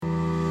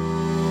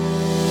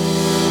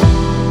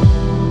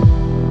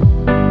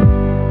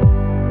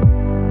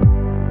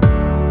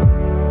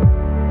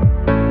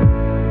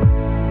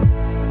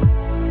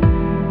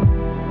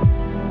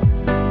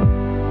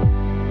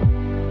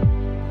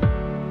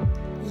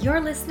You're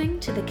listening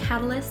to The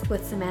Catalyst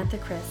with Samantha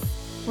Chris,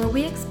 where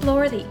we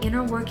explore the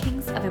inner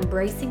workings of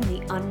embracing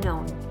the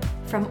unknown,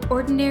 from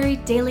ordinary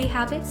daily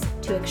habits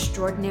to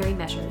extraordinary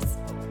measures.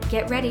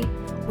 Get ready,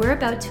 we're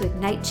about to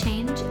ignite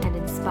change and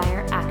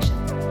inspire action.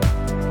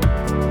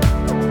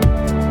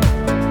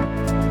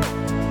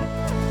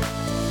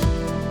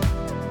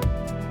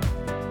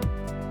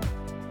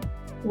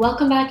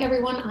 Welcome back,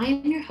 everyone. I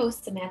am your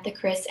host, Samantha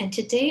Chris, and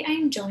today I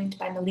am joined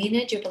by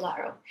Melina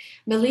Jubilaro.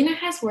 Melina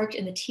has worked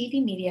in the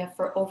TV media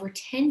for over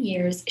 10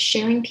 years,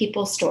 sharing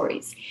people's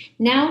stories.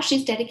 Now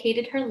she's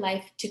dedicated her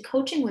life to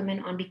coaching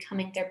women on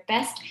becoming their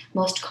best,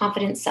 most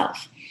confident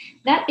self.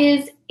 That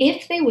is,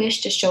 if they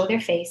wish to show their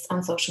face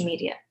on social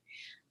media.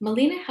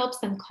 Melina helps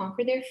them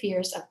conquer their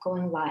fears of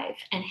going live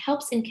and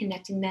helps in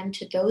connecting them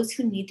to those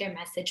who need their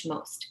message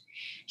most.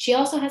 She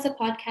also has a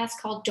podcast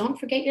called Don't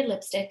Forget Your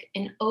Lipstick,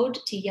 an ode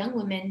to young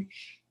women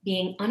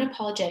being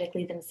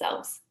unapologetically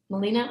themselves.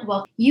 Melina,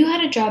 well, you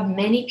had a job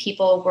many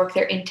people work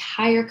their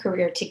entire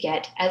career to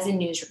get as a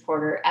news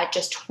reporter at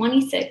just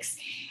 26,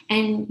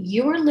 and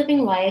you were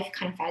living life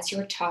kind of as you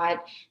were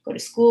taught, go to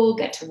school,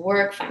 get to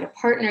work, find a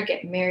partner,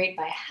 get married,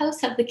 buy a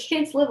house, have the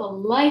kids, live a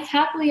life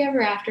happily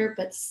ever after,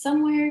 but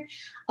somewhere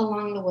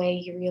along the way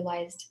you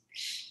realized,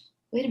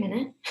 wait a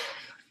minute,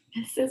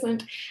 this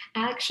isn't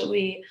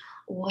actually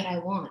what I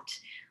want.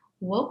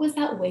 What was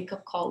that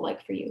wake-up call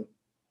like for you?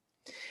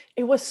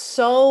 It was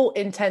so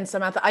intense,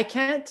 Samantha.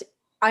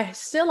 I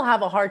still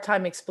have a hard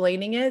time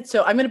explaining it.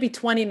 So I'm going to be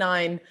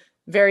 29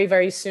 very,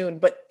 very soon.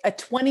 But at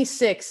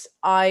 26,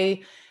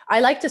 I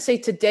like to say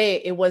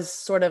today it was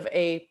sort of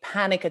a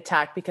panic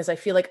attack because I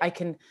feel like I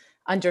can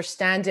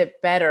understand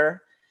it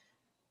better.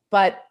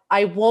 But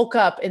I woke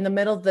up in the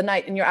middle of the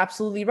night, and you're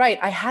absolutely right.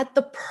 I had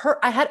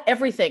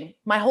everything.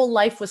 My whole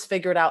life was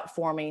figured out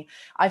for me.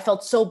 I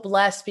felt so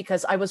blessed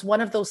because I was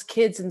one of those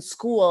kids in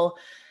school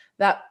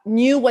that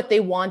knew what they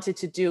wanted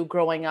to do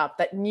growing up,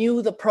 that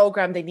knew the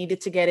program they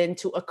needed to get in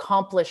to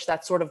accomplish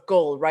that sort of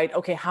goal, right?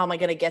 Okay, how am I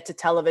going to get to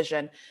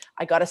television?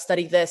 I got to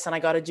study this, and I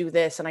got to do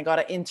this, and I got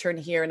to intern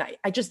here. And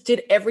I just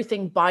did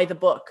everything by the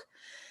book.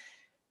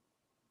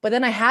 But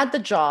then I had the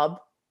job,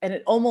 and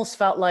it almost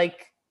felt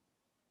like,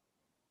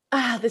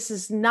 this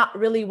is not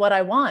really what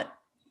I want.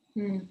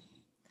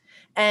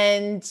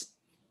 And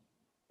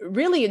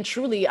really and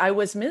truly, I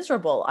was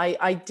miserable.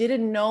 I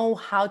didn't know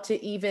how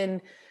to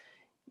even,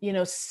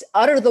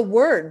 utter the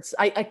words.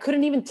 I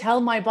couldn't even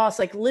tell my boss,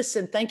 like,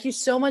 listen, thank you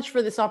so much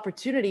for this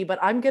opportunity, but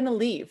I'm going to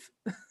leave.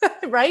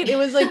 Right? It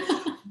was like,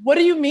 what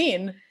do you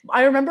mean?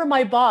 I remember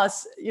my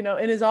boss,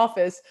 in his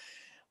office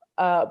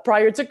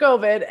prior to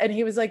COVID, and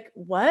he was like,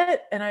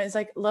 what? And I was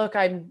like, look,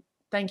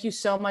 thank you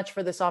so much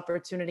for this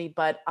opportunity,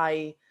 but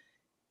I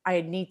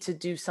need to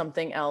do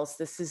something else.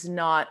 This is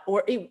not,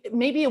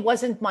 maybe it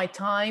wasn't my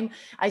time.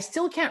 I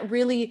still can't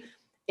really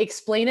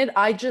explain it.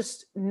 I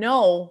just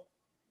know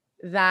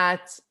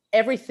that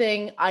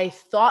everything I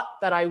thought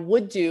that I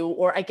would do,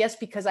 or I guess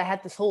because I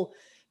had this whole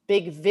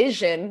big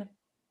vision,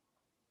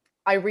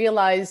 I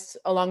realized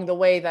along the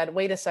way that,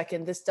 wait a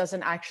second, this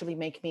doesn't actually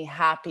make me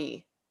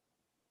happy,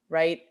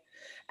 right?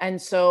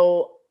 And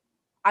so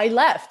I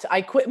left.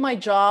 I quit my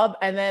job,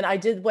 and then I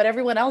did what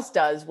everyone else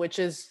does, which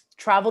is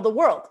travel the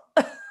world.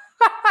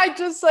 I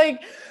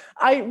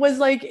was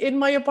like in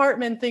my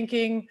apartment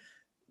thinking,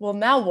 well,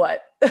 now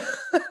what?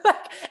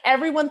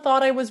 Everyone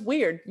thought I was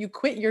weird. You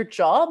quit your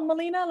job,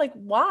 Melina? Like,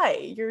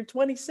 why? You're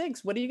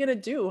 26. What are you going to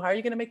do? How are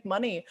you going to make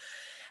money?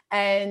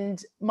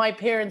 And my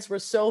parents were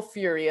so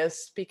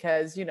furious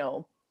because,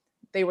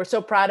 they were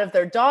so proud of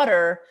their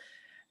daughter.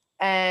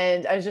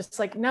 And I was just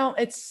like, no,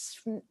 it's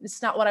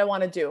not what I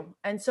want to do.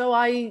 And so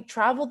I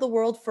traveled the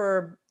world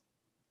for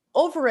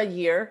over a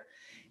year,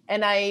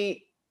 and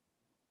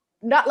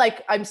not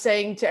like I'm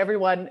saying to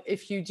everyone,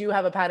 if you do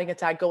have a panic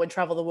attack, go and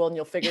travel the world and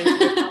you'll figure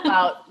yourself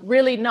out.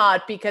 Really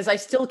not, because I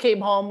still came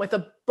home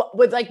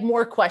with like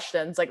more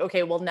questions. Like,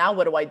 okay, well, now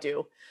what do I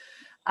do?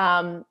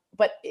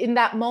 But in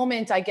that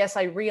moment, I guess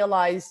I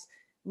realized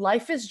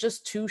life is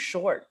just too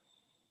short.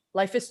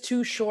 Life is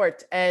too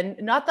short.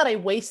 And not that I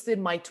wasted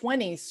my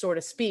 20s, so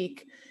to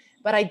speak,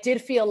 but I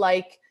did feel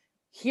like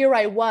here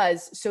I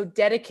was so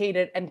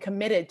dedicated and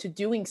committed to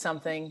doing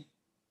something,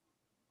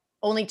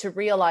 only to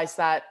realize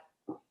that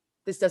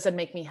this doesn't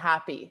make me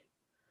happy.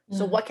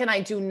 So what can I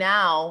do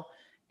now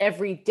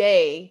every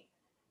day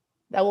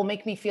that will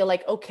make me feel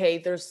like, okay,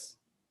 there's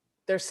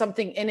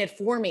something in it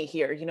for me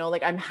here,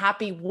 like I'm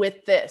happy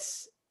with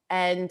this.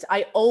 And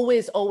I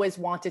always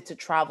wanted to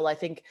travel. I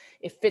think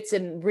it fits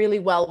in really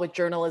well with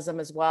journalism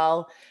as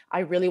well. I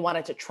really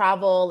wanted to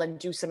travel and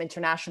do some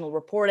international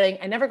reporting.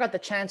 I never got the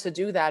chance to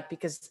do that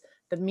because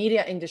the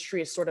media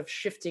industry is sort of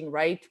shifting,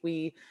 right?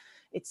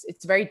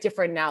 It's very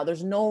different now.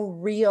 There's no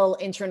real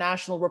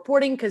international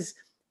reporting because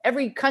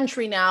every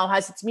country now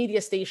has its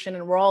media station,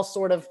 and we're all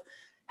sort of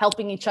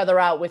helping each other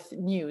out with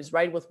news,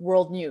 right? With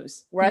world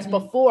news. Whereas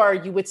before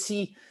you would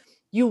see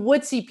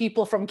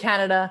people from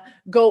Canada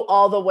go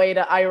all the way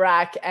to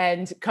Iraq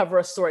and cover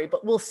a story,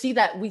 but we see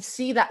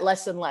that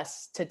less and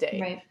less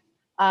today.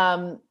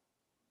 Right.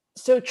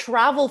 So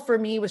travel for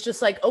me was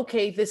just like,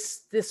 okay,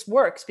 this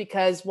works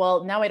because,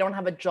 well, now I don't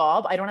have a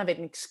job. I don't have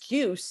an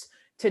excuse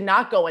to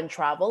not go and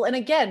travel. And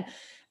again,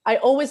 I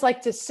always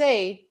like to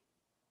say,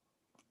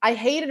 I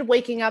hated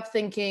waking up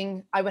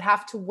thinking I would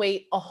have to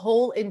wait a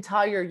whole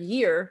entire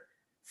year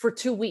for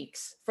 2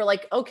 weeks for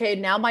like, okay,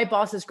 now my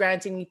boss is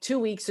granting me 2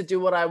 weeks to do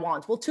what I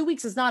want. Well, 2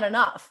 weeks is not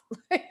enough.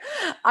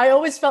 I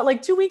always felt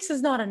like 2 weeks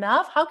is not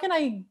enough. How can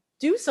I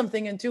do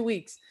something in 2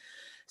 weeks?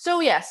 So,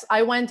 yes,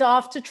 I went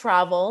off to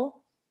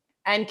travel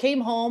and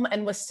came home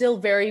and was still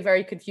very,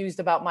 very confused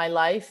about my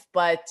life.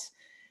 But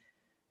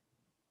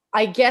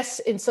I guess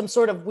in some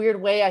sort of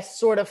weird way, I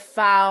sort of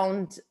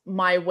found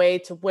my way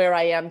to where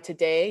I am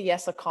today.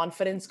 Yes, a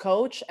confidence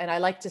coach. And I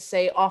like to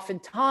say,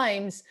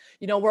 oftentimes,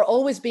 we're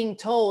always being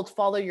told,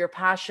 follow your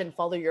passion,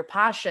 follow your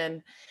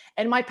passion.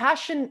 And my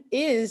passion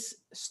is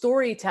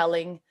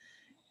storytelling.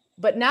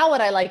 But now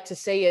what I like to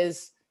say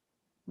is,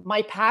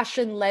 my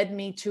passion led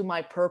me to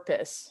my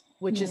purpose,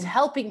 which is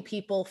helping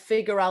people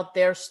figure out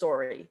their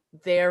story,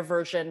 their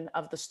version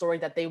of the story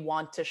that they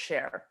want to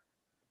share.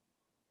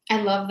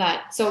 I love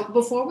that. So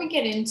before we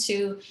get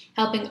into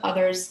helping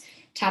others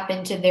tap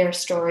into their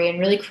story and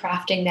really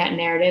crafting that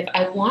narrative,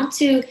 I want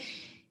to,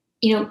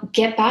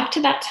 get back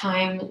to that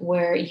time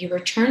where you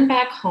return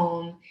back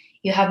home,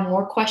 you have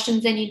more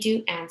questions than you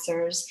do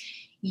answers.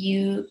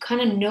 You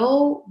kind of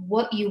know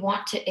what you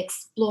want to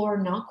explore,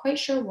 not quite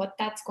sure what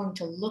that's going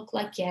to look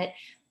like yet,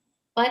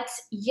 but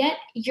yet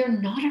you're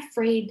not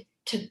afraid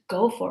to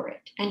go for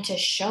it and to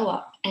show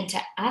up and to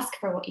ask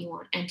for what you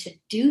want and to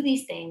do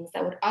these things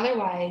that would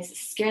otherwise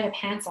scare the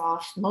pants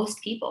off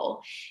most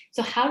people.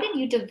 So, how did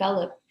you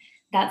develop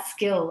that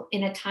skill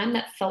in a time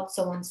that felt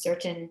so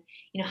uncertain?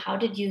 How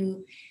did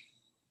you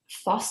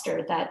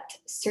foster that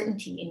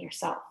certainty in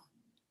yourself?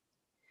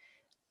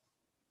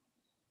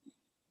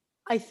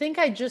 I think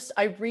I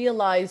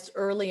realized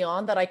early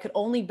on that I could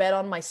only bet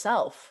on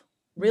myself,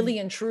 really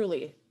and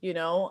truly,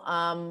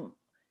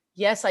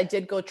 Yes, I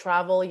did go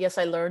travel. Yes,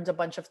 I learned a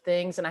bunch of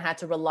things and I had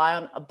to rely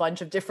on a bunch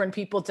of different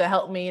people to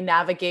help me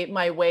navigate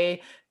my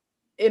way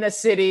in a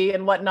city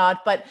and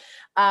whatnot. But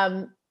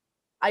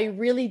I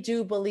really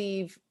do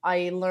believe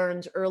I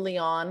learned early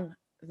on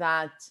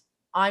that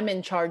I'm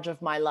in charge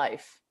of my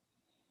life.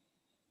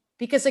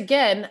 Because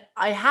again,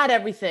 I had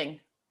everything.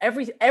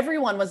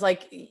 Everyone was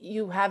like,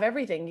 you have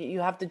everything.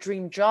 You have the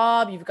dream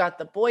job, you've got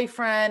the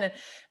boyfriend,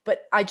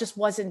 but I just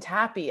wasn't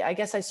happy. I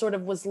guess I sort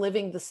of was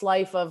living this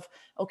life of,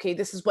 okay,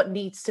 this is what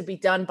needs to be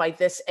done by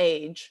this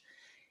age.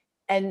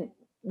 And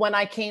when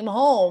I came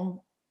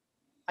home,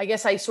 I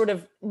guess I sort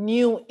of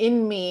knew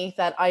in me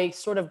that I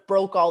sort of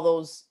broke all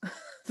those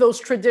those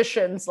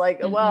traditions, like,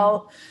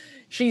 well,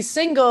 she's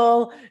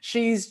single,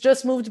 she's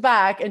just moved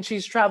back and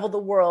she's traveled the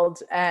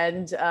world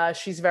and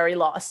she's very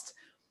lost.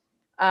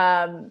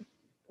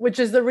 Which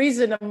is the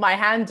reason of my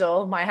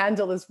handle. My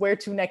handle is Where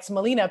to Next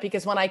Melina,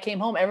 because when I came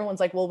home,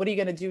 everyone's like, well, what are you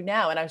going to do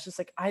now? And I was just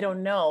like, I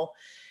don't know.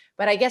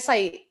 But I guess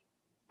I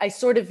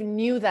sort of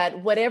knew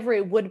that whatever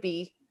it would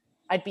be,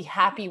 I'd be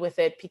happy with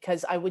it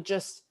because I would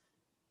just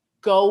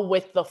go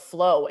with the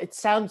flow. It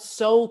sounds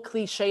so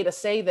cliche to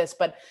say this,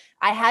 but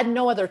I had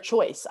no other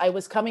choice. I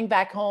was coming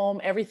back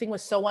home. Everything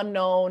was so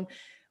unknown.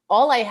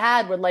 All I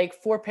had were like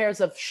 4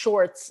 pairs of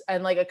shorts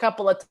and like a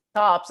couple of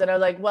tops. And I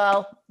was like,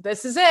 well,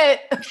 this is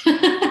it.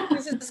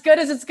 This is as good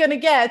as it's going to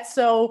get.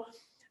 So,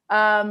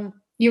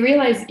 you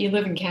realize you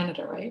live in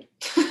Canada, right?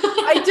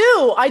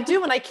 I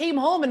do. And I came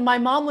home and my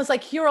mom was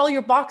like, here are all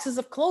your boxes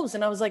of clothes.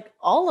 And I was like,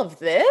 all of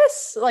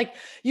this? Like,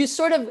 you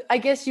sort of, I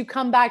guess you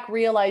come back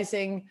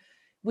realizing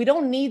we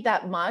don't need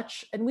that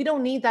much and we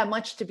don't need that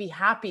much to be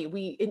happy.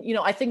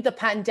 I think the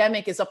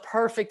pandemic is a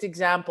perfect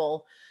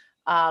example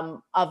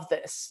of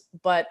this,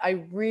 but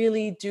I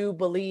really do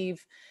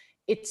believe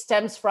it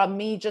stems from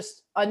me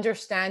just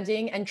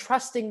understanding and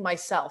trusting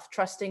myself,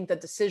 trusting the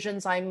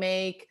decisions I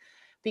make,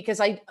 because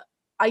I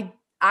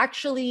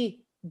actually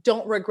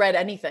don't regret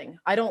anything.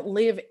 I don't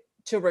live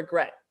to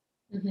regret,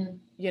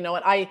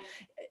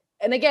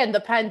 and again, the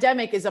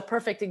pandemic is a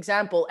perfect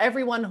example.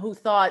 Everyone who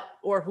thought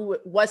or who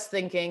was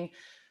thinking,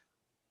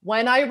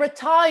 when I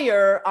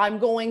retire, I'm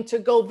going to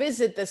go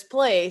visit this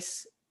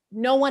place.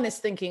 No one is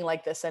thinking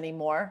like this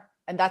anymore.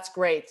 And that's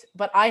great.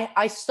 But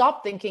I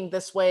stopped thinking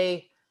this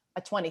way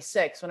at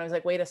 26 when I was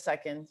like, wait a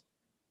second,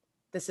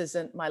 this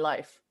isn't my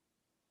life.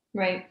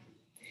 Right.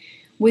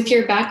 With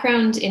your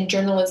background in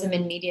journalism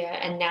and media,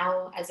 and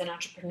now as an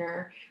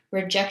entrepreneur,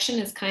 rejection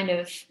is kind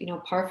of,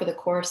 par for the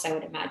course, I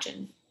would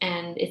imagine.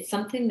 And it's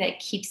something that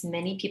keeps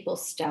many people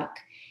stuck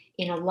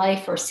in a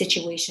life or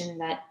situation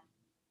that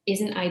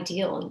isn't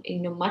ideal.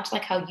 And, much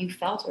like how you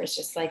felt, where it's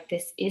just like,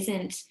 this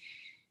isn't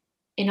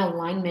in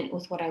alignment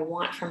with what I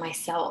want for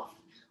myself.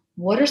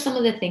 What are some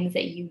of the things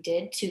that you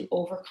did to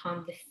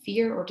overcome the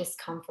fear or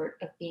discomfort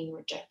of being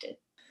rejected?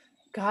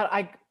 God,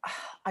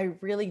 I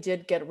really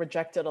did get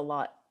rejected a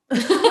lot.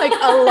 Like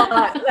a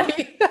lot.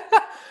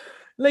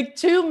 Like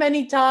too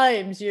many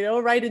times,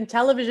 right? In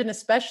television,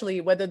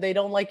 especially, whether they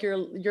don't like your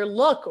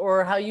look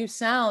or how you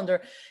sound,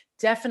 or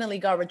definitely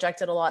got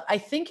rejected a lot. I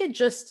think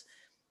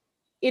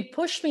it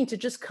pushed me to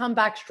just come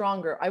back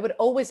stronger. I would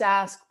always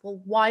ask,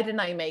 well, why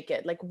didn't I make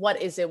it? Like,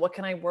 what is it? What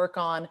can I work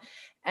on?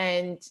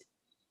 And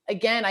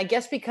again, I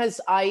guess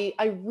because I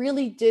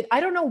really did,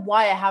 I don't know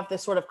why I have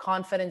this sort of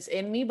confidence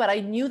in me, but I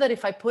knew that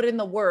if I put in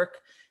the work,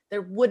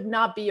 there would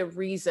not be a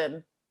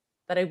reason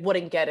that I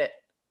wouldn't get it.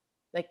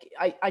 Like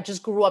I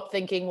just grew up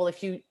thinking, well,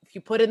 if you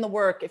put in the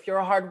work, if you're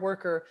a hard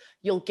worker,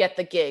 you'll get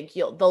the gig.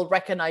 They'll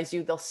recognize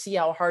you, they'll see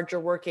how hard you're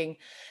working.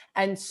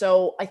 And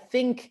so I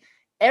think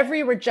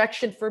every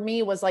rejection for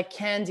me was like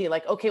candy,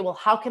 like, okay, well,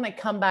 how can I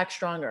come back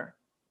stronger?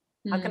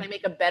 How can I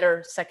make a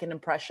better second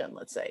impression,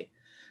 let's say?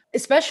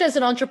 Especially as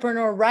an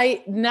entrepreneur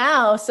right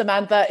now,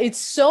 Samantha, it's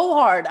so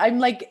hard. I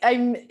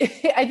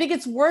think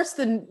it's worse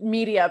than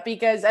media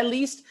because at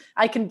least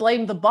I can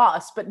blame the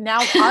boss, but now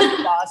I'm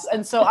the boss.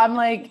 And so I'm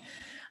like,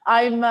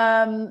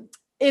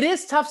 it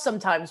is tough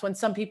sometimes when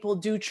some people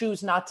do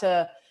choose not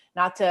to,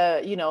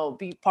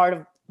 be part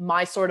of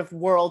my sort of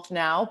world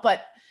now,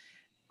 but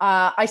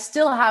I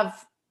still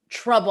have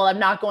trouble. I'm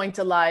not going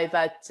to lie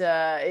that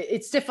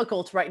it's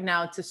difficult right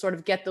now to sort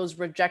of get those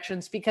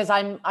rejections because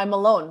I'm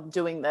alone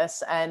doing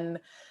this. And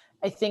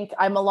I think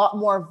I'm a lot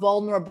more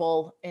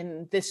vulnerable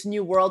in this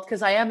new world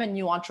because I am a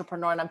new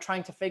entrepreneur and I'm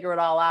trying to figure it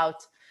all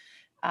out.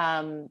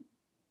 And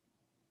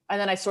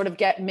then I sort of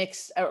get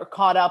mixed or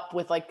caught up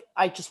with like,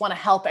 I just want to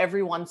help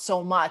everyone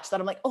so much that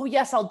I'm like, oh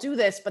yes, I'll do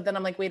this. But then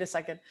I'm like, wait a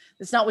second,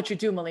 that's not what you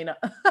do, Melina.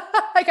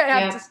 Like I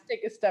have to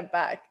take a step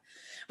back.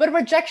 But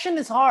rejection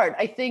is hard.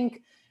 I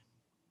think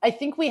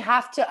we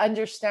have to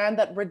understand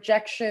that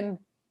rejection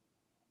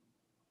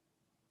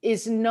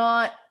is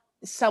not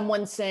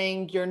someone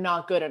saying you're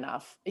not good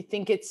enough. I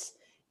think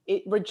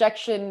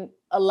rejection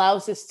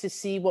allows us to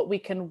see what we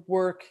can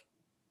work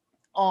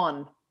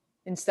on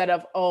instead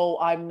of, oh,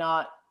 I'm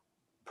not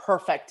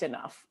perfect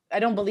enough. I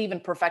don't believe in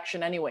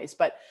perfection anyways,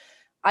 but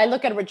I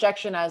look at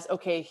rejection as,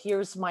 okay,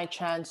 here's my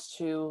chance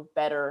to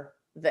better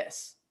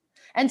this.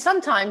 And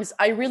sometimes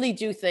I really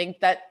do think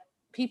that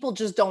people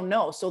just don't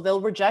know. So they'll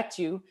reject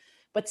you,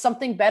 but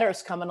something better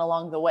is coming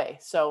along the way.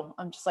 So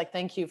I'm just like,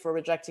 thank you for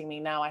rejecting me.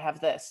 Now I have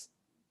this.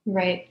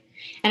 Right.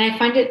 And I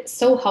find it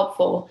so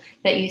helpful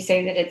that you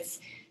say that it's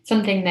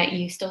something that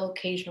you still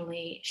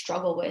occasionally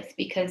struggle with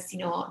because,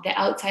 the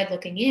outside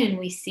looking in,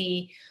 we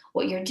see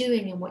what you're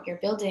doing and what you're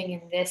building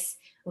in this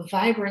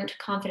vibrant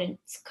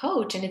confidence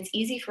coach. And it's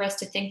easy for us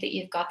to think that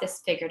you've got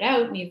this figured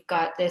out and you've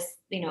got this,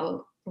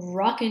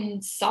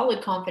 rockin'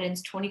 solid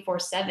confidence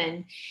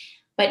 24/7.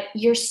 But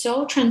you're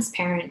so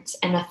transparent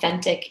and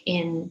authentic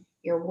in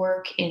your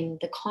work, in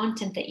the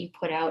content that you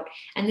put out.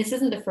 And this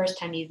isn't the first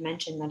time you've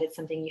mentioned that it's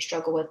something you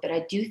struggle with, but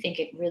I do think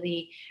it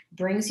really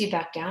brings you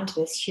back down to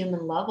this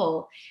human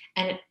level.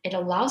 And it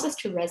allows us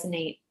to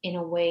resonate in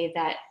a way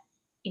that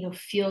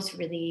feels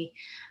really,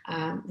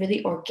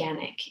 really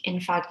organic. In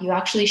fact, you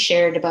actually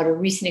shared about a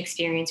recent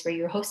experience where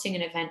you were hosting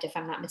an event, if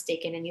I'm not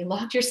mistaken, and you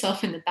locked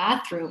yourself in the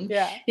bathroom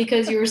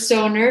because you were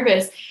so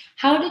nervous.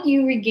 How did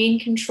you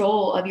regain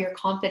control of your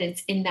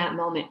confidence in that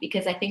moment?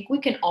 Because I think we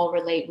can all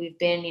relate. We've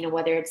been,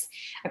 whether it's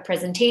a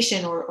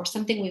presentation or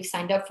something we've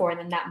signed up for, and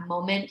then that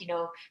moment,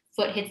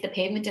 foot hits the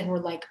pavement and we're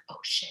like, oh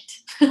shit,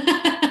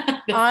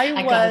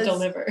 I gotta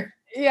deliver.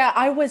 Yeah,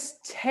 I was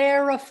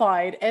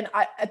terrified. And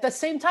at the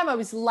same time, I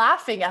was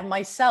laughing at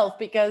myself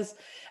because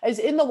I was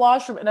in the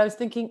washroom and I was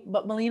thinking,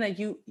 but Melina,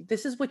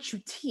 this is what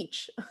you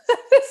teach.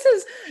 This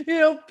is,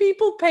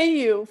 people pay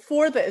you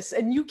for this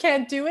and you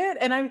can't do it.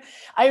 And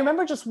I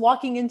remember just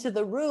walking into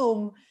the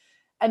room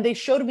and they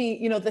showed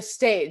me, the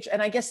stage.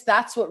 And I guess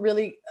that's what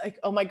really like,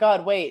 oh my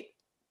God, wait,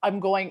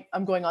 I'm going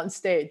on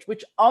stage,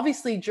 which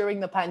obviously during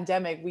the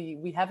pandemic,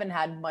 we haven't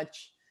had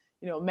much,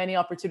 many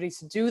opportunities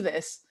to do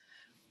this,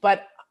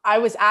 but I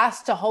was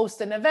asked to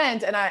host an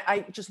event and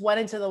I just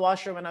went into the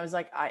washroom and I was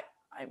like,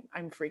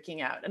 I'm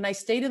freaking out. And I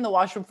stayed in the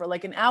washroom for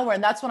like an hour.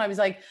 And that's when I was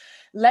like,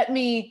 let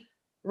me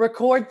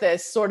record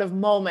this sort of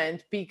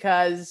moment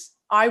because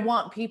I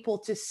want people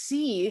to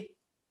see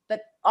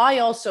that I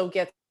also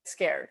get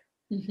scared.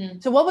 Mm-hmm.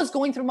 So what was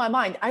going through my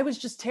mind? I was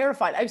just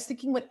terrified. I was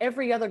thinking what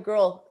every other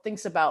girl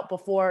thinks about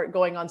before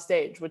going on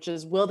stage, which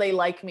is, will they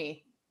like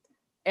me?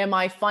 Am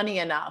I funny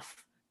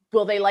enough?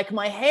 Will they like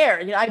my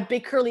hair? I have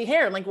big curly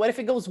hair. I'm like, what if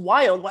it goes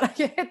wild when I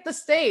hit the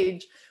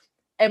stage?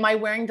 Am I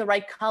wearing the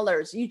right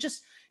colors?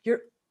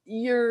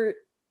 You're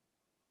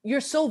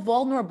so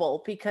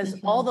vulnerable because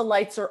all the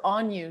lights are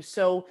on you.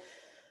 So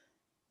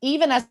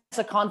even as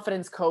a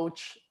confidence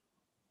coach,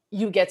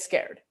 you get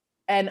scared.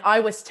 And I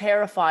was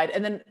terrified.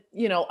 And then,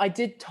 I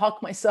did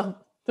talk myself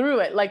through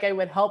it. Like I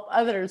would help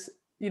others,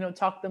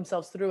 talk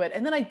themselves through it.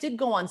 And then I did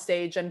go on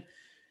stage and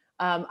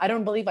I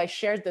don't believe I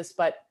shared this,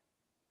 but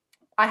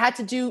I had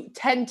to do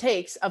 10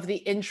 takes of the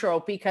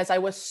intro because I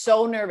was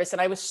so nervous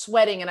and I was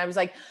sweating and I was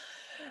like,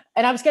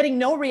 and I was getting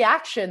no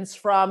reactions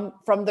from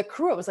the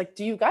crew. I was like,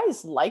 do you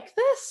guys like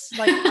this?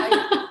 Like,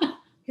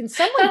 can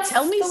someone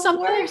tell me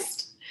something?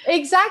 Worst.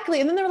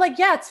 Exactly. And then they were like,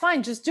 yeah, it's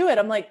fine. Just do it.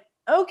 I'm like,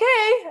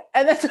 okay.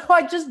 And then so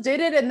I just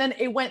did it. And then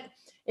it went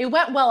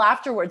well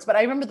afterwards. But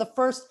I remember the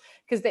first,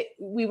 because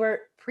we were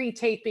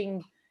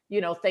pre-taping,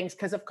 things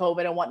because of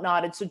COVID and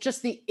whatnot. And so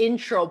just the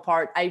intro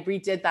part, I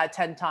redid that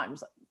 10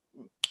 times,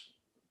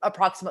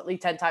 approximately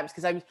 10 times,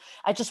 because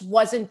I just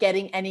wasn't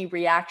getting any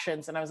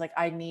reactions. And I was like,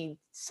 I need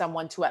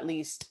someone to at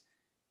least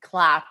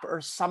clap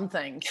or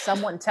something.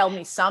 Someone tell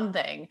me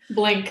something.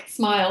 Blink,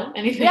 smile,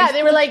 anything. Yeah,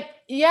 they were like,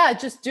 yeah,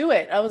 just do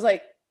it. I was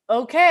like,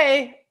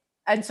 okay.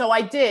 And so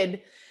I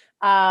did.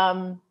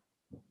 But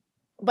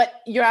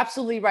you're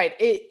absolutely right.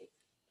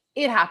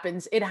 It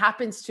happens. It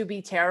happens to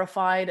be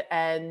terrified.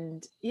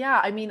 And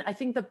yeah, I mean, I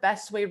think the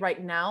best way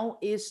right now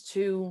is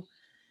to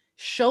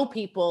show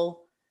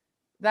people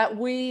that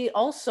we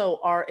also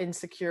are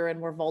insecure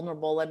and we're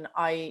vulnerable. And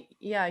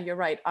yeah, you're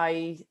right.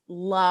 I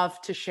love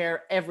to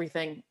share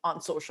everything on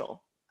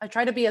social. I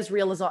try to be as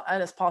real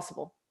as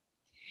possible.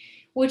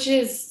 Which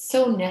is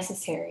so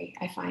necessary,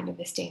 I find, in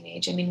this day and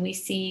age. I mean, we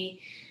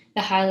see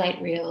the highlight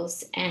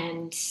reels,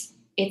 and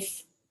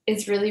it's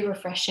really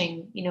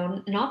refreshing.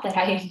 Not that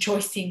I enjoy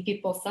seeing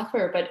people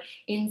suffer, but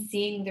in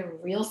seeing the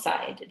real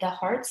side, the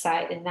hard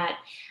side, and that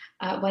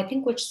I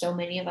think which so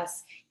many of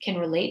us can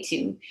relate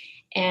to.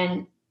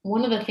 And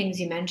one of the things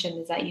you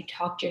mentioned is that you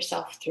talked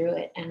yourself through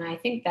it, and I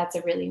think that's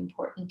a really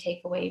important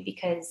takeaway,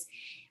 because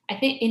I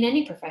think in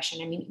any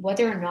profession, I mean,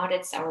 whether or not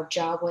it's our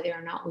job, whether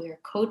or not we are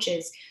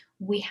coaches,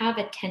 we have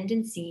a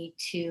tendency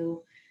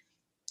to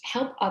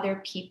help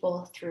other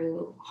people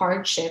through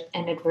hardship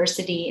and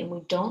adversity, and we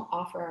don't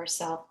offer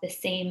ourselves the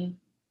same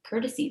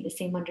courtesy, the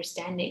same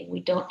understanding. We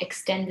don't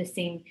extend the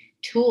same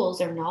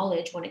tools or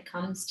knowledge when it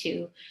comes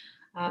to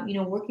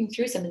working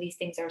through some of these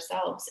things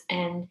ourselves.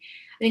 And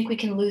I think we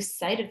can lose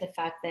sight of the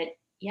fact that,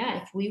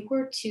 yeah, if we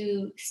were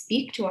to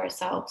speak to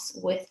ourselves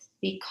with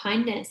the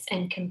kindness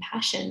and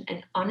compassion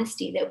and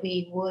honesty that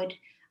we would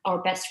our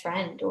best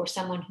friend or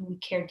someone who we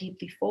care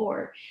deeply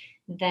for,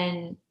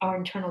 then our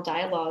internal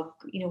dialogue,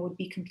 would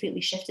be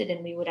completely shifted,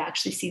 and we would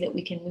actually see that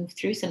we can move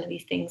through some of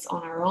these things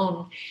on our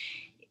own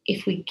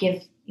if we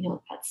give,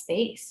 that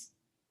space.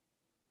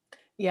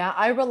 Yeah,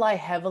 I rely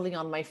heavily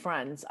on my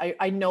friends.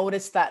 I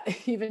noticed that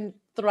even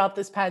throughout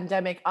this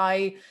pandemic,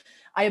 I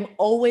am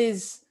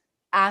always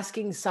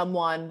asking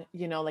someone,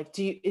 like,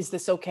 is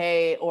this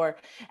okay?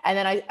 And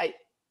then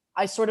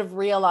I sort of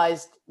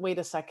realized, wait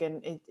a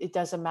second, it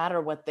doesn't matter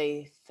what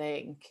they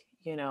think,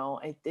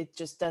 it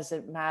just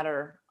doesn't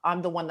matter.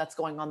 I'm the one that's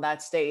going on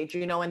that stage,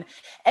 and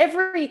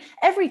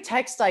every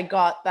text I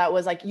got that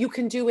was like, you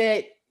can do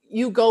it,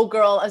 you go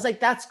girl. I was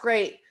like, that's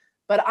great.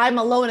 But I'm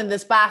alone in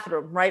this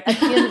bathroom, right? At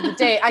the end of the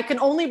day, I can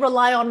only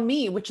rely on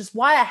me, which is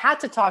why I had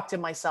to talk to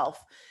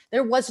myself.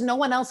 There was no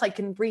one else I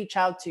can reach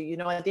out to.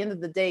 At the end of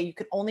the day, you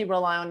can only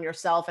rely on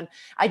yourself. And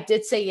I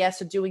did say yes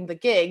to doing the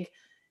gig,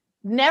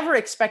 never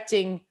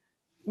expecting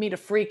me to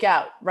freak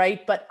out,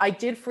 right? But I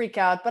did freak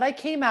out, but I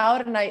came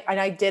out and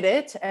I did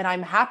it, and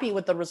I'm happy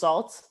with the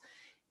results.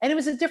 And it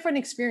was a different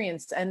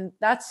experience. And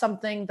that's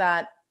something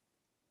that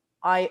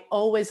I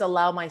always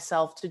allow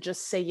myself to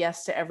just say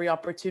yes to every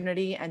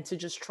opportunity and to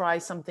just try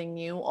something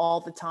new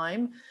all the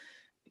time,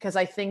 because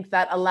I think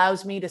that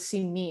allows me to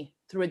see me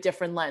through a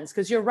different lens.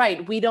 Because you're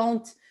right,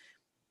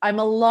 I'm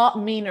a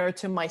lot meaner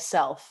to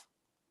myself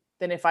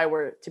than if I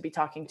were to be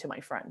talking to my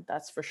friend.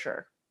 That's for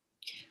sure.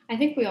 I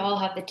think we all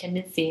have the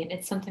tendency, and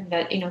it's something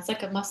that, it's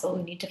like a muscle.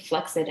 We need to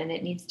flex it, and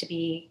it needs to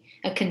be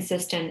a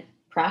consistent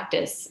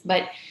practice.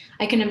 But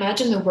I can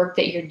imagine the work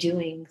that you're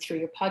doing through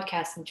your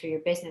podcast and through your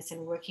business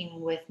and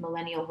working with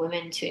millennial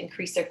women to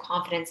increase their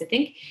confidence. I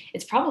think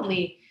it's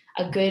probably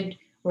a good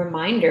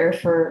reminder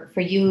for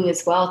you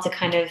as well to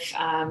kind of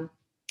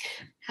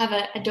have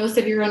a dose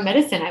of your own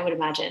medicine, I would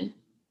imagine.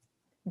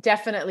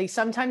 Definitely.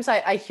 Sometimes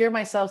I hear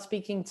myself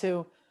speaking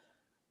to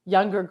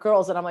younger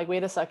girls and I'm like,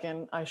 wait a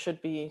second, I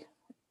should be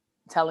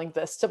telling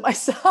this to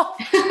myself,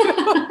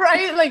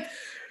 right? Like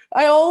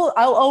I'll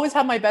always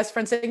have my best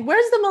friend saying,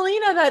 where's the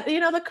Melina that,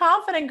 the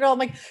confident girl? I'm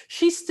like,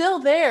 she's still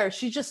there.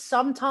 She just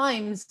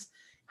sometimes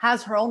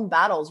has her own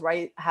battles,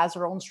 right? Has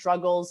her own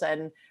struggles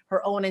and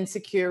her own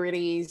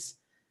insecurities.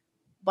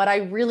 But I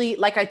really,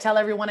 like I tell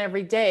everyone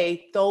every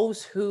day,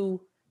 those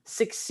who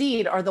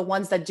succeed are the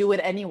ones that do it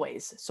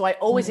anyways. So I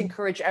always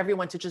encourage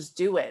everyone to just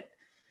do it.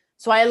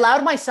 So I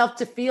allowed myself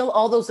to feel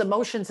all those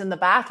emotions in the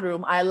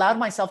bathroom. I allowed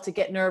myself to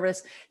get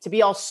nervous, to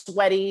be all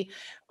sweaty.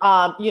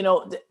 I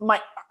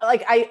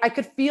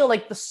could feel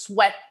like the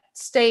sweat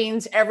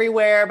stains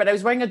everywhere, but I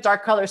was wearing a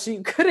dark color, so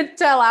you couldn't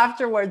tell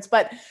afterwards.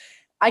 But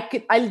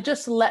I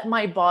just let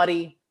my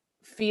body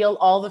feel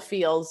all the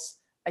feels.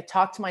 I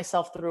talked to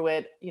myself through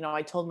it.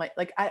 I told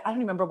I don't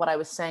remember what I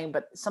was saying,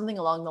 but something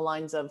along the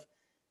lines of,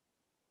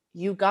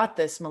 you got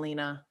this,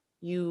 Melina.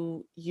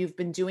 You've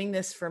been doing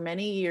this for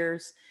many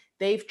years.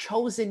 They've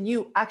chosen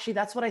you. Actually,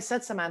 that's what I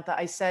said, Samantha.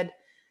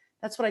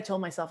 That's what I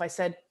told myself. I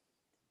said,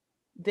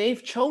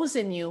 they've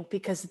chosen you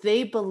because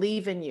they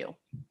believe in you.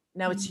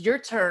 Now it's your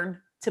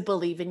turn to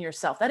believe in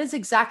yourself. That is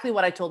exactly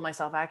what I told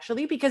myself,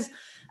 actually, because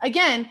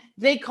again,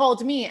 they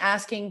called me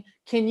asking,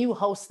 can you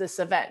host this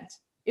event?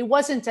 It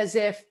wasn't as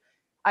if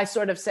I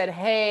sort of said,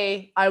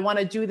 hey, I want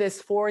to do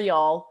this for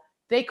y'all.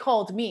 They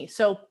called me.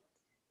 So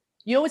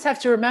you always have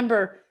to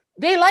remember,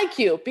 they like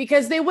you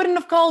because they wouldn't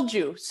have called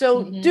you.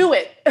 So do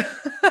it.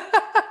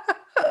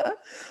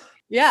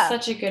 Yeah.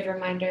 Such a good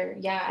reminder.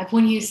 Yeah.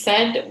 When you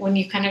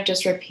kind of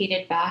just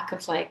repeated back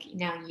of like,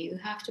 now you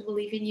have to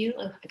believe in you,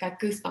 I got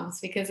goosebumps,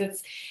 because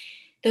it's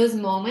those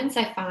moments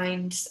I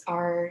find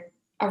are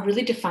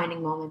really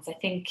defining moments. I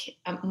think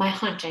my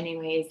hunch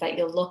anyway is that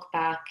you'll look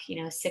back,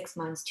 6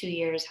 months, 2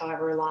 years,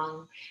 however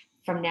long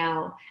from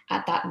now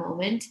at that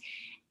moment,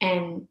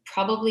 and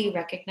probably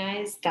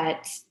recognize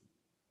that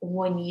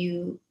when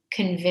you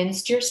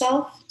convinced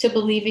yourself to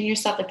believe in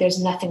yourself, like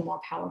there's nothing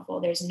more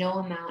powerful. There's no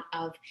amount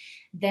of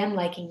them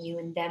liking you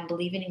and them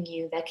believing in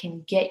you that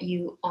can get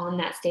you on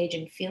that stage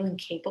and feeling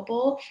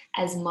capable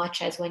as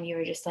much as when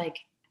you're just like,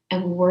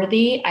 I'm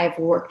worthy, I've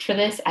worked for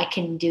this, I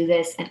can do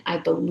this, and I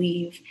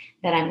believe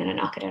that I'm going to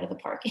knock it out of the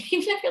park. And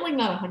even if you're like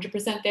not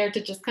 100% there,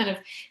 to just kind of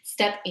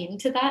step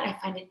into that, I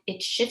find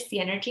it shifts the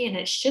energy and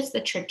it shifts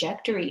the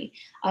trajectory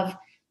of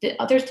the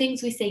other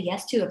things we say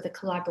yes to, of the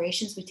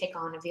collaborations we take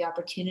on, of the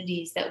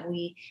opportunities that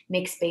we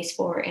make space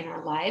for in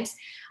our lives.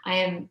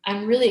 I'm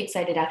really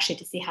excited actually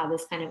to see how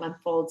this kind of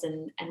unfolds,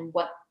 and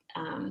what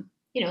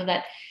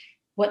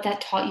what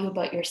that taught you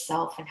about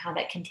yourself and how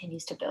that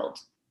continues to build.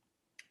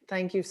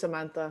 Thank you,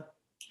 Samantha.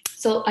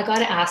 So I got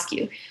to ask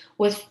you,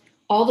 with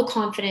all the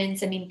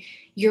confidence, I mean,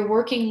 you're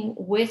working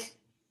with,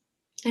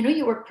 I know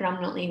you work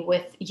predominantly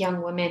with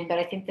young women, but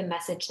I think the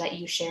message that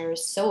you share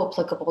is so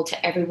applicable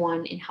to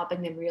everyone in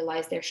helping them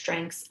realize their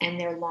strengths and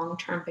their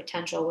long-term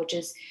potential, which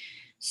is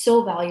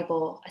so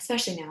valuable,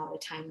 especially now at a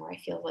time where I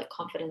feel like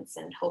confidence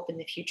and hope in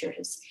the future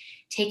has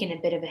taken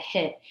a bit of a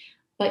hit.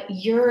 But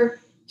your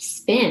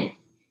spin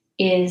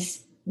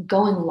is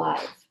going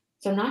live.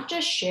 So not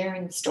just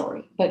sharing the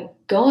story, but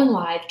going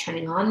live,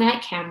 turning on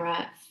that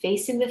camera,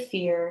 facing the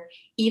fear,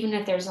 even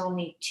if there's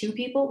only 2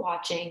 people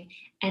watching,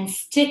 and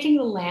sticking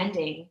the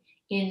landing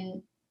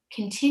in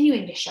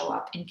continuing to show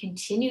up and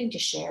continuing to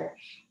share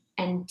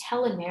and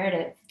tell a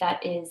narrative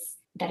that is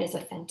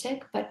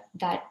authentic, but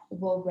that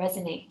will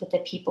resonate with the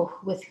people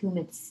with whom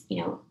it's,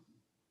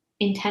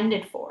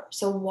 intended for.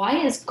 So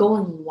why is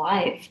going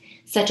live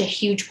such a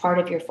huge part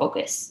of your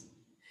focus?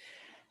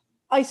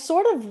 I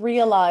sort of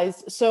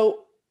realized,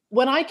 so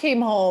when I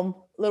came home,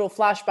 little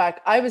flashback,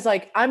 I was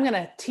like, I'm going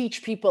to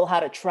teach people how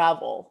to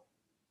travel.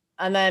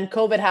 And then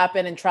COVID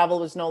happened and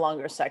travel was no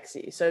longer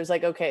sexy. So I was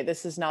like, okay,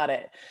 this is not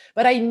it.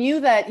 But I knew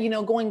that,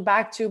 going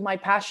back to my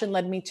passion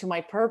led me to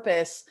my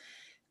purpose.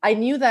 I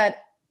knew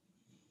that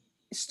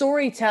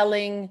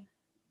storytelling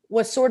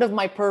was sort of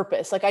my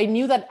purpose. Like I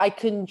knew that I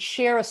can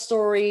share a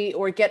story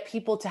or get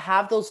people to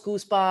have those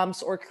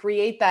goosebumps or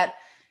create that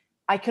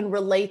I can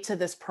relate to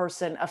this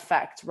person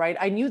effect, right?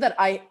 I knew that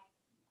I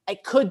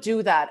could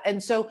do that.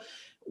 And so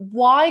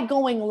why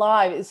going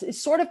live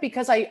is sort of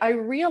because I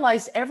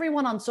realized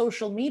everyone on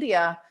social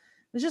media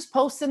was just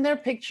posting their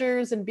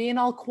pictures and being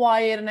all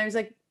quiet. And I was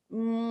like,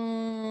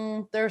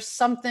 there's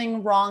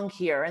something wrong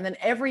here. And then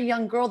every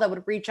young girl that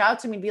would reach out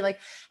to me be like,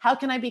 how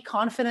can I be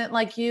confident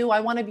like you? I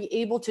want to be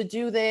able to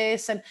do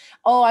this. And,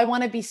 oh, I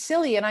want to be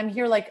silly. And I'm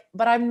here like,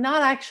 but I'm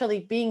not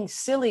actually being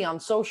silly on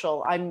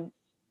social. I'm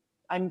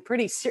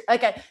pretty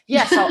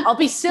yes, I'll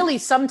be silly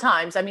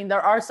sometimes. I mean,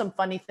 there are some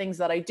funny things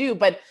that I do,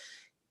 but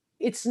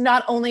it's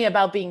not only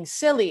about being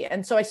silly.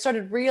 And so I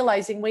started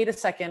realizing, wait a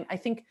second, I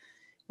think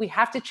we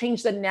have to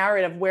change the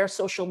narrative where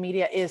social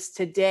media is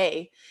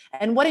today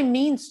and what it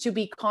means to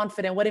be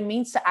confident, what it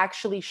means to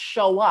actually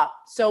show up.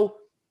 So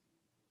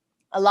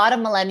a lot of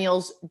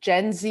millennials,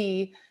 Gen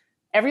Z,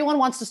 everyone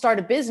wants to start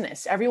a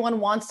business. Everyone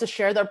wants to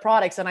share their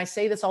products. And I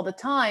say this all the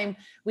time.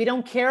 We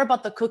don't care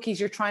about the cookies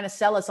you're trying to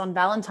sell us on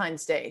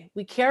Valentine's Day.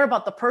 We care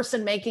about the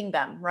person making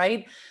them,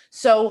 right?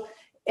 So,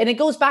 and it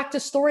goes back to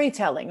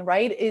storytelling,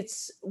 right?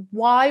 It's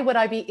why would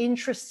I be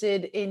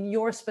interested in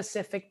your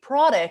specific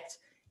product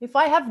if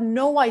I have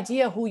no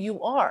idea who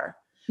you are?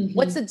 Mm-hmm.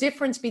 What's the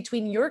difference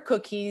between your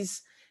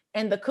cookies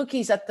and the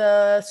cookies at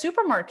the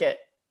supermarket?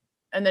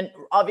 And then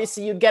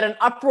obviously you get an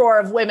uproar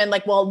of women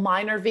like, well,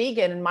 mine are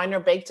vegan and mine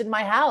are baked in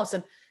my house.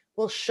 And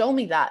well, show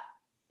me that.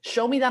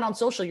 Show me that on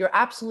social. You're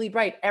absolutely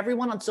right.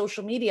 Everyone on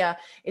social media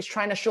is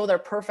trying to show their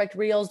perfect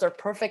reels, their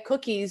perfect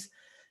cookies,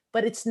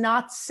 but it's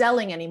not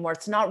selling anymore.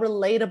 It's not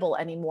relatable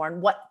anymore.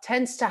 And what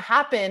tends to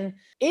happen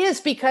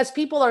is because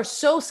people are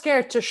so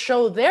scared to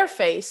show their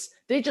face,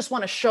 they just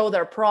want to show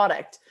their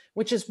product,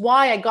 which is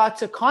why I got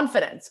to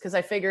confidence, because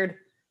I figured,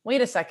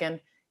 wait a second,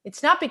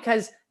 it's not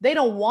because they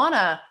don't want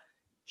to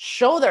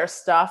show their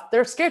stuff.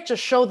 They're scared to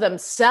show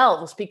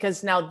themselves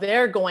because now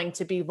they're going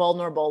to be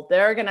vulnerable.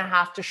 They're going to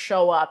have to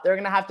show up. They're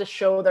going to have to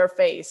show their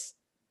face.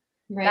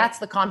 Right. That's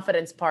the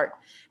confidence part.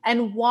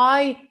 And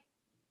why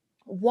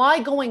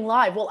going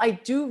live? Well, I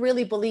do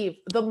really believe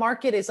the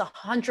market is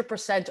 100%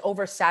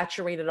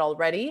 oversaturated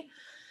already.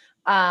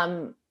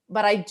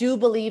 But I do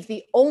believe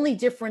the only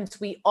difference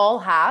we all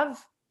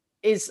have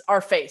is our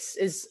face,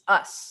 is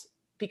us,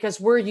 because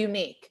we're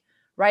unique,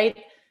 right?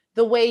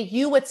 The way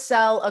you would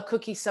sell a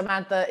cookie,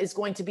 Samantha, is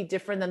going to be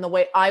different than the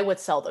way I would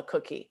sell the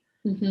cookie.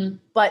 Mm-hmm.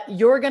 But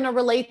you're going to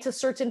relate to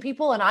certain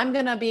people and I'm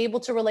going to be able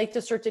to relate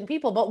to certain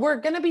people, but we're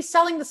going to be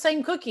selling the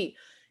same cookie.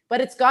 but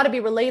it's got to be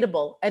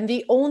relatable. And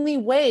the only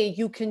way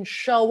you can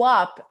show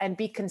up and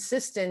be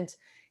consistent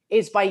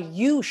is by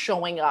you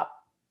showing up.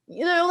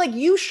 You know, like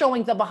you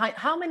showing the behind.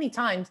 How many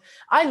times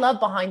I love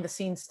behind the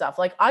scenes stuff.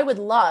 Like I would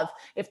love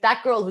if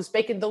that girl who's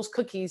baking those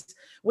cookies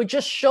would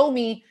just show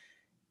me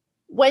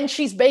when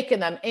she's baking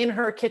them in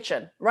her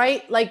kitchen,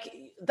 right? Like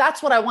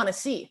that's what I want to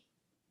see.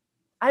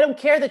 I don't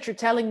care that you're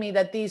telling me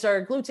that these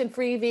are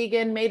gluten-free,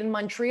 vegan, made in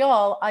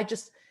Montreal.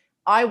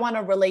 I want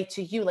to relate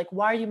to you. Like,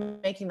 why are you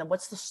making them?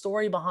 What's the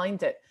story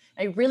behind it?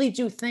 I really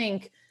do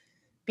think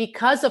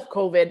because of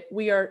COVID,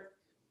 we are,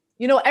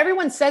 you know,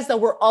 everyone says that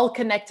we're all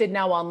connected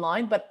now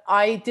online, but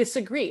I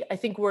disagree. I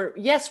think we're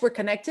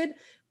connected,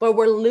 but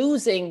we're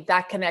losing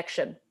that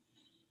connection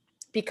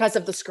because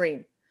of the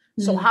screen.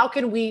 So how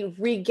can we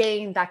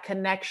regain that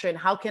connection?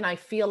 How can I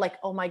feel like,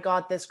 oh my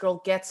God, this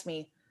girl gets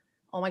me?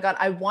 Oh my God,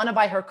 I want to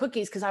buy her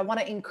cookies because I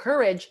want to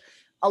encourage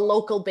a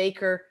local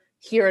baker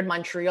here in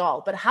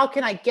Montreal. But how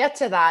can I get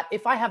to that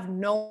if I have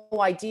no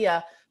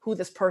idea who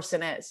this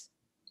person is?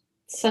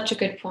 Such a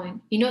good point.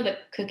 You know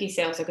that cookie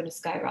sales are going to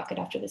skyrocket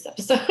after this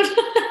episode.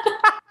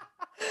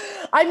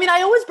 I mean,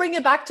 I always bring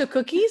it back to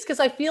cookies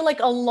because I feel like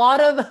a lot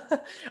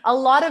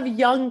of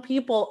young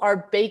people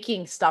are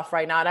baking stuff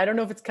right now. And I don't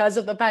know if it's because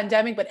of the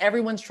pandemic, but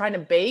everyone's trying to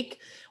bake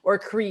or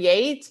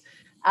create.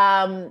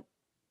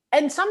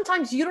 And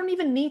sometimes you don't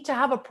even need to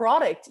have a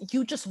product.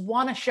 You just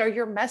want to share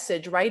your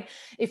message, right?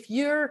 If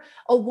you're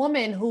a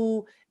woman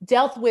who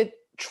dealt with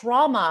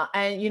trauma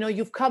and, you know,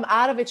 you've come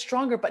out of it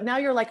stronger, but now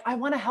you're like, I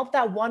want to help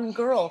that one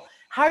girl.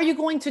 How are you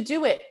going to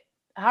do it?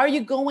 How are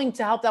you going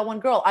to help that one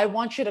girl? I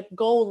want you to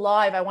go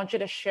live. I want you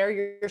to share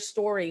your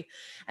story.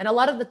 And a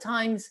lot of the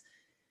times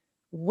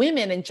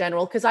women in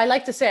general, because I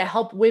like to say I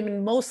help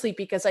women mostly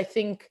because I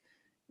think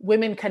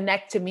women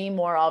connect to me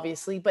more,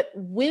 obviously, but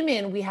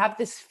women, we have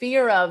this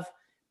fear of,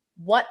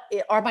 what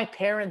are my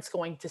parents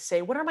going to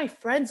say? What are my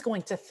friends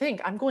going to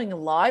think? I'm going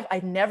live. I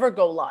never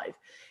go live.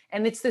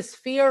 And it's this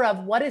fear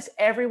of what is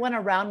everyone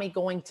around me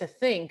going to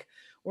think?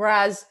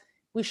 Whereas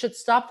we should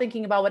stop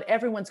thinking about what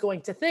everyone's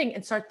going to think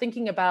and start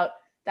thinking about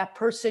that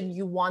person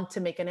you want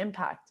to make an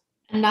impact.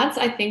 And that's,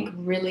 I think,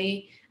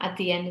 really at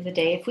the end of the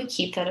day, if we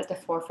keep that at the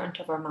forefront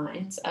of our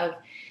minds of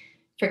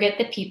forget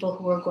the people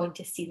who are going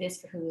to see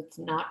this for who it's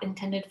not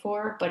intended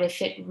for, but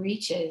if it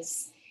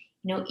reaches,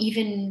 you know,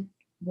 even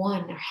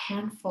one or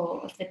handful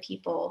of the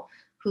people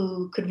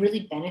who could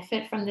really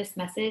benefit from this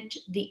message,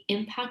 the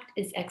impact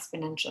is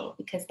exponential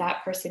because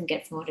that person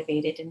gets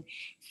motivated and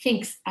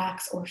thinks,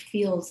 acts, or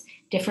feels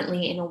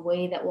differently in a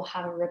way that will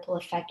have a ripple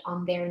effect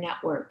on their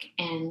network.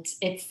 And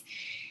it's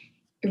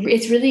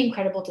really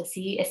incredible to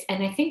see.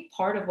 And I think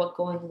part of what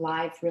going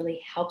live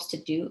really helps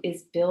to do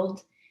is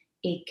build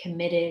a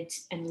committed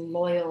and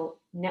loyal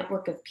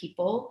network of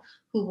people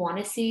who want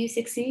to see you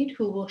succeed,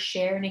 who will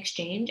share and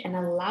exchange, and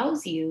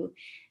allows you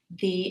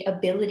the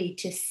ability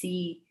to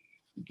see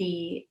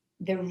the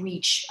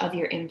reach of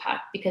your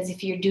impact. Because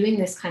if you're doing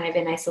this kind of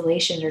in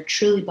isolation or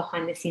truly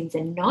behind the scenes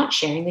and not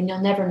sharing, then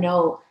you'll never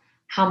know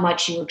how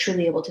much you were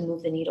truly able to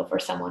move the needle for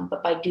someone.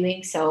 But by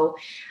doing so,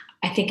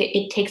 I think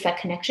it takes that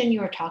connection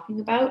you were talking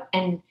about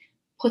and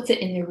puts it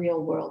in the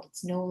real world.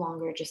 It's no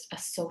longer just a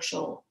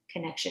social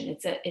connection.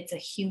 It's a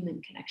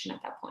human connection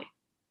at that point.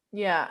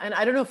 Yeah. And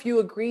I don't know if you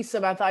agree,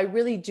 Samantha. I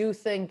really do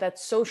think that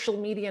social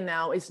media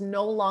now is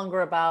no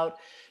longer about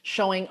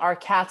showing our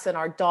cats and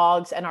our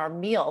dogs and our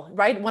meal,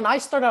 right? When I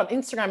started on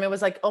Instagram, it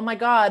was like, oh my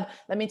God,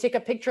 let me take a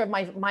picture of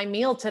my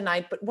meal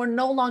tonight. But we're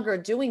no longer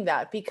doing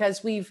that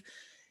because we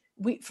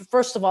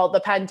first of all,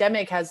 the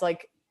pandemic has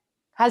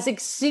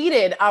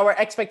exceeded our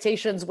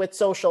expectations with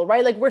social,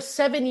 right? Like we're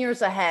 7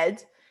 years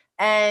ahead.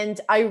 And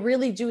I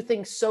really do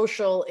think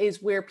social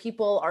is where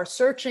people are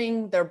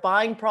searching, they're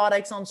buying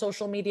products on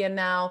social media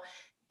now.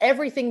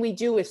 Everything we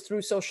do is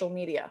through social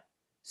media.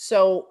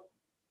 So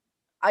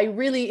I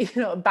really,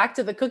 back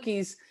to the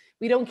cookies,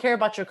 we don't care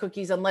about your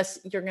cookies unless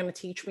you're going to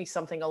teach me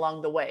something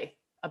along the way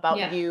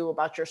about you,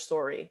 about your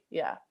story.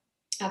 Yeah.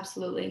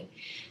 Absolutely.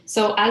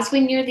 So as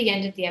we near the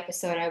end of the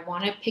episode, I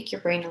want to pick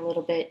your brain a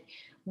little bit.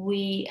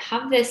 We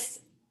have this,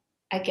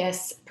 I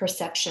guess,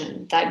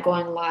 perception that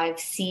going live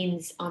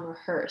seems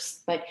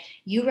unrehearsed, but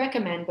you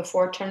recommend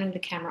before turning the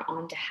camera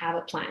on to have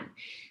a plan.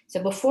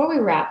 So before we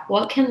wrap,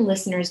 what can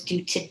listeners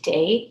do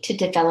today to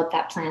develop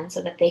that plan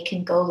so that they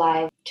can go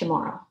live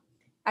tomorrow?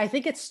 I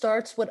think it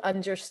starts with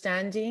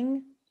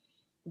understanding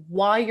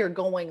why you're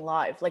going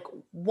live, like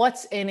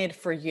what's in it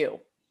for you.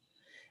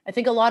 I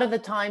think a lot of the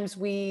times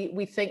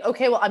we think,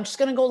 okay, well, I'm just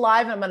going to go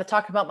live and I'm going to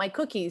talk about my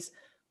cookies.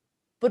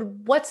 But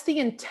what's the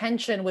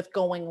intention with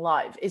going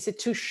live? Is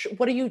it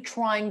what are you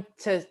trying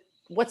to,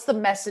 what's the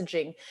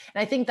messaging? And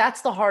I think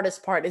that's the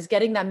hardest part, is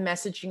getting that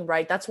messaging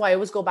right. That's why I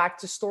always go back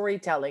to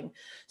storytelling.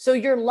 So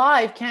your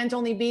live can't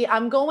only be,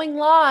 I'm going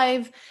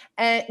live.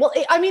 And well,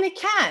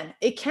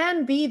 it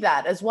can be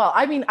that as well.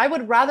 I mean, I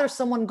would rather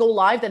someone go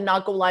live than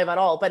not go live at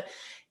all, but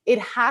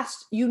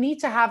you need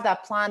to have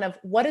that plan of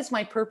what is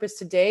my purpose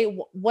today?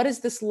 What is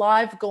this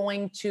live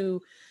going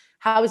to,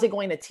 how is it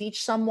going to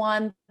teach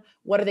someone?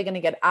 What are they going to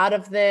get out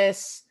of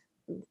this?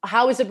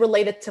 how is it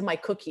related to my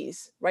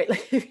cookies, right?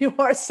 Like if you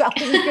are selling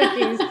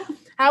cookies,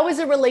 how is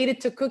it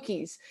related to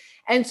cookies?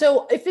 And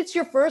so if it's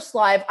your first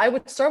live, I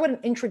would start with an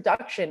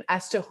introduction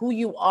as to who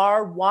you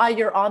are, why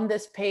you're on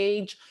this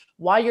page,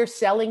 why you're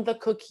selling the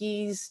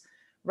cookies,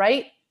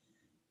 right?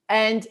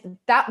 And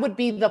that would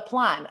be the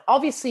plan.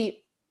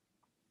 Obviously,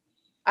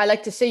 I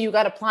like to say you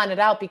got to plan it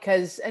out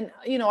because, and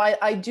you know,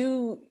 I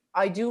do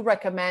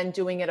recommend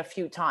doing it a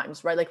few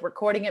times, right? Like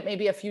recording it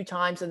maybe a few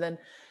times, and then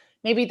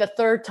maybe the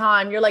third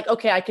time you're like,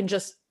 okay, I can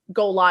just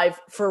go live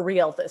for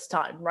real this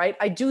time, right?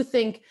 I do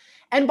think,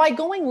 and by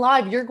going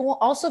live, you're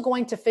also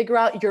going to figure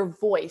out your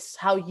voice,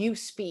 how you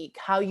speak,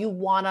 how you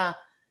want to,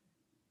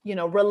 you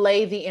know,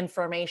 relay the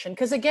information.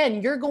 Because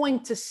again, you're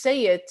going to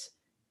say it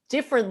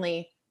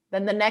differently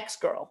than the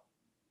next girl.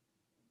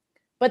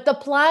 But the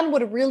plan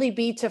would really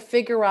be to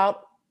figure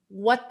out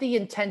what the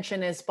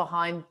intention is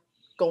behind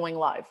going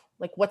live.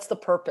 Like, what's the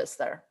purpose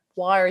there?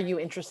 Why are you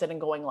interested in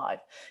going live?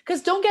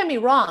 Because don't get me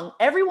wrong,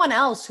 everyone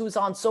else who's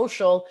on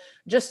social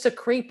just to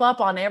creep up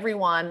on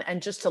everyone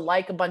and just to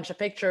like a bunch of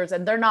pictures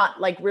and they're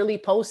not like really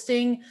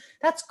posting,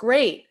 that's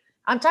great.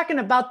 I'm talking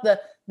about the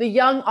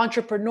young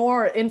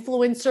entrepreneur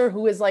influencer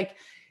who is like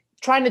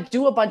trying to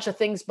do a bunch of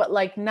things, but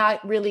like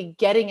not really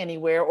getting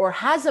anywhere, or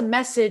has a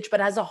message, but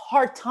has a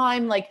hard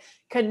time like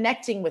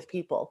connecting with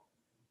people.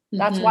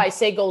 That's why I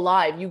say go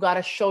live. You got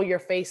to show your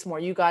face more.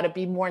 You got to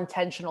be more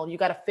intentional. You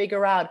got to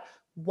figure out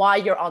why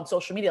you're on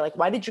social media. Like,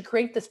 why did you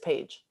create this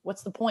page?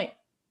 What's the point?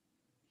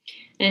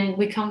 And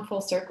we come full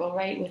circle,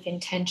 right? With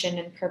intention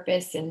and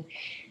purpose. And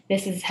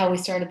this is how we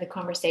started the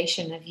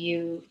conversation of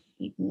you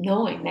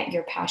knowing that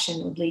your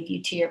passion would lead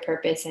you to your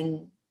purpose,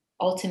 and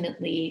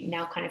ultimately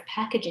now kind of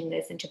packaging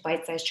this into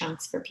bite-sized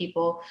chunks for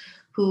people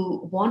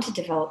who want to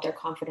develop their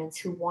confidence,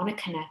 who want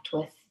to connect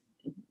with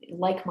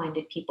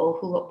like-minded people,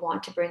 who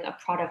want to bring a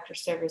product or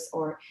service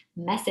or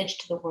message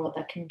to the world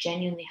that can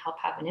genuinely help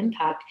have an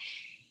impact.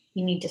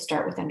 You need to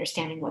start with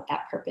understanding what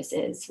that purpose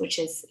is, which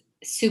is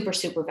super,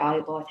 super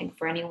valuable, I think,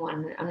 for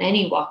anyone on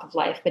any walk of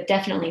life, but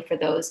definitely for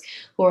those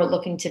who are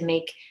looking to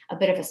make a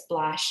bit of a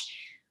splash.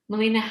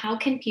 Melina, how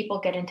can people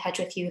get in touch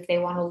with you if they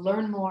want to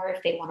learn more,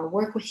 if they want to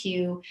work with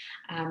you,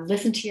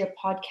 listen to your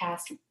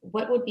podcast?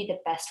 What would be the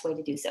best way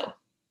to do so?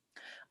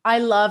 I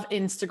love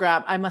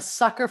Instagram. I'm a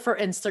sucker for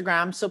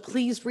Instagram. So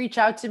please reach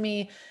out to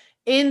me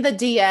in the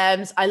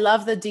DMs. I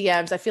love the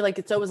DMs. I feel like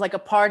it's always like a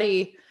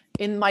party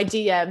in my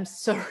DMs.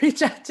 So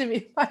reach out to me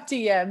in my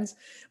DMs.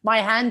 My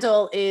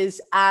handle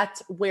is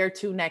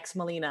 @where2next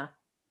Melina.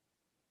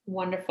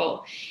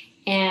 Wonderful.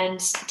 And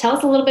tell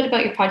us a little bit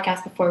about your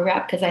podcast before we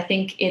wrap, because I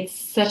think it's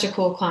such a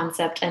cool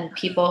concept, and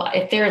people,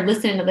 if they're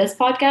listening to this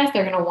podcast,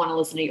 they're going to want to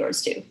listen to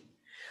yours too.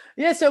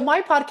 Yeah. So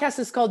my podcast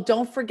is called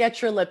Don't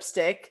Forget Your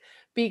Lipstick,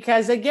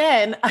 because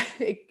again,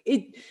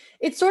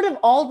 it sort of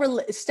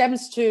all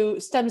stems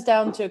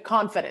down to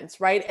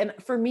confidence, right? And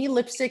for me,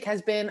 lipstick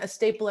has been a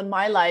staple in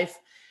my life,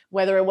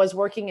 whether it was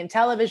working in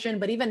television,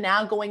 but even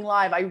now going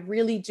live. I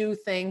really do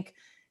think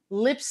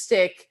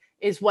lipstick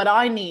is what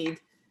I need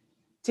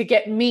to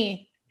get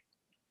me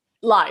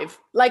live.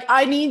 Like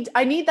I need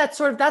that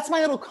sort of, that's my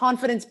little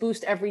confidence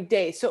boost every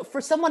day. So for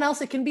someone else,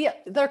 it can be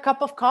their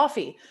cup of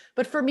coffee.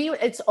 But for me,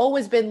 it's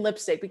always been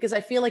lipstick, because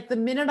I feel like the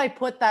minute I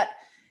put that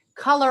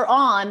color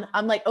on,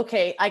 I'm like,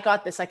 okay, I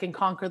got this. I can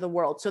conquer the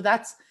world. So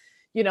that's,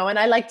 you know, and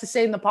I like to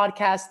say in the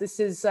podcast, this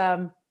is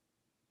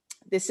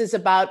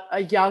about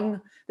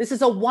this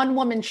is a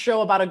one-woman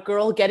show about a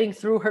girl getting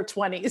through her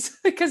 20s,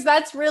 because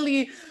that's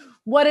really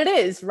what it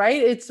is,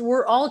 right?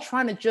 We're all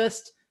trying to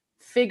just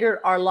figure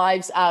our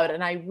lives out.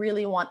 And I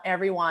really want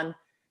everyone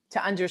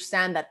to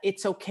understand that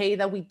it's okay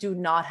that we do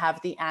not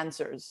have the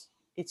answers.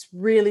 It's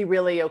really,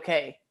 really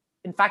okay.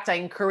 In fact, I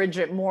encourage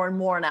it more and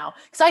more now,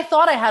 because I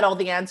thought I had all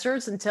the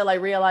answers until I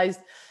realized,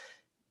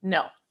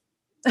 no.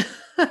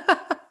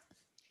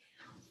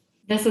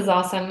 This is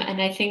awesome.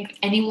 And I think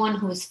anyone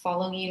who is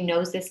following you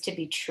knows this to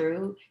be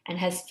true and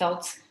has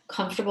felt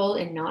comfortable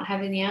in not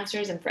having the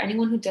answers. And for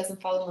anyone who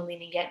doesn't follow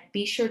Melina yet,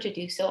 be sure to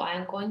do so. I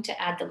am going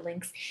to add the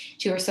links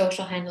to her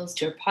social handles,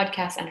 to her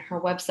podcast, and her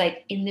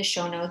website in the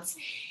show notes.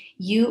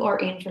 You are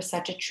in for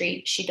such a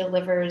treat. She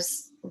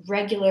delivers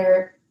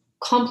regular,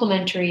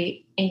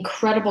 complimentary,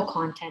 incredible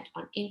content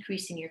on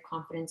increasing your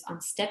confidence,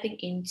 on stepping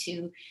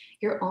into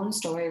your own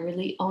story,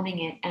 really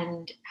owning it,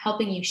 and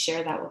helping you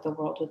share that with the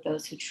world, with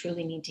those who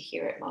truly need to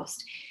hear it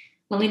most.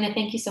 Melina,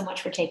 thank you so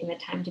much for taking the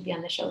time to be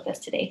on the show with us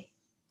today.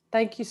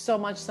 Thank you so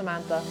much,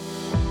 Samantha.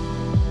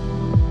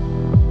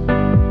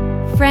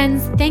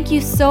 Friends, thank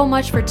you so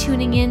much for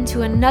tuning in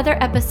to another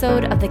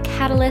episode of The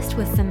Catalyst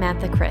with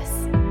Samantha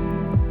Chris.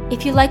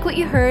 If you like what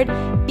you heard,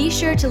 be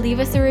sure to leave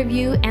us a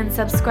review and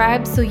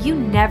subscribe so you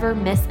never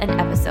miss an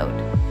episode.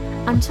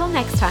 Until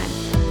next time,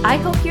 I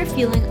hope you're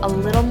feeling a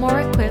little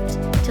more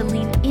equipped to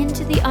lean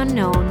into the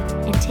unknown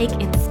and take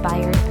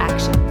inspired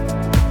action.